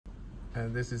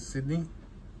And this is Sydney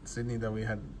that we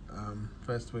had,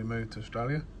 first we moved to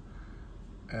Australia,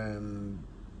 and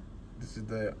this is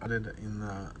the I did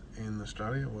in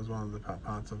Australia. It was one of the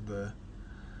parts of the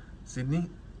Sydney.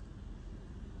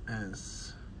 And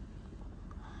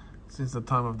since the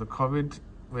time of the COVID,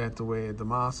 we had to wear the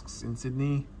masks in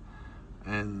Sydney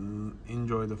and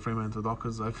enjoy the Fremantle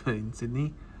Dockers over in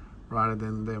Sydney rather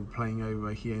than them playing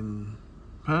over here in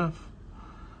Perth.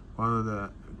 One of the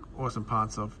awesome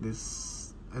parts of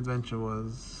this adventure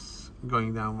was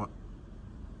going down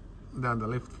the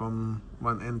lift from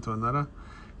one end to another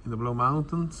in the Blue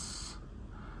Mountains,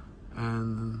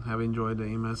 and have enjoyed it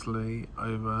immensely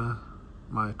over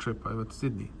my trip over to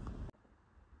Sydney.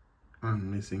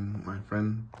 I'm missing my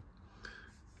friend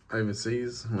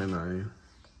overseas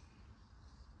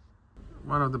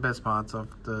One of the best parts of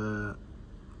the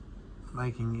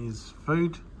making is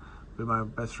food with my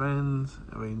best friends.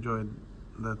 We enjoyed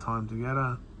the time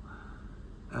together,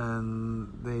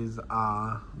 and these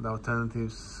are the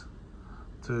alternatives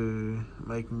to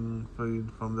making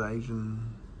food from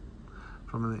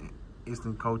an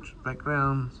Eastern culture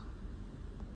background.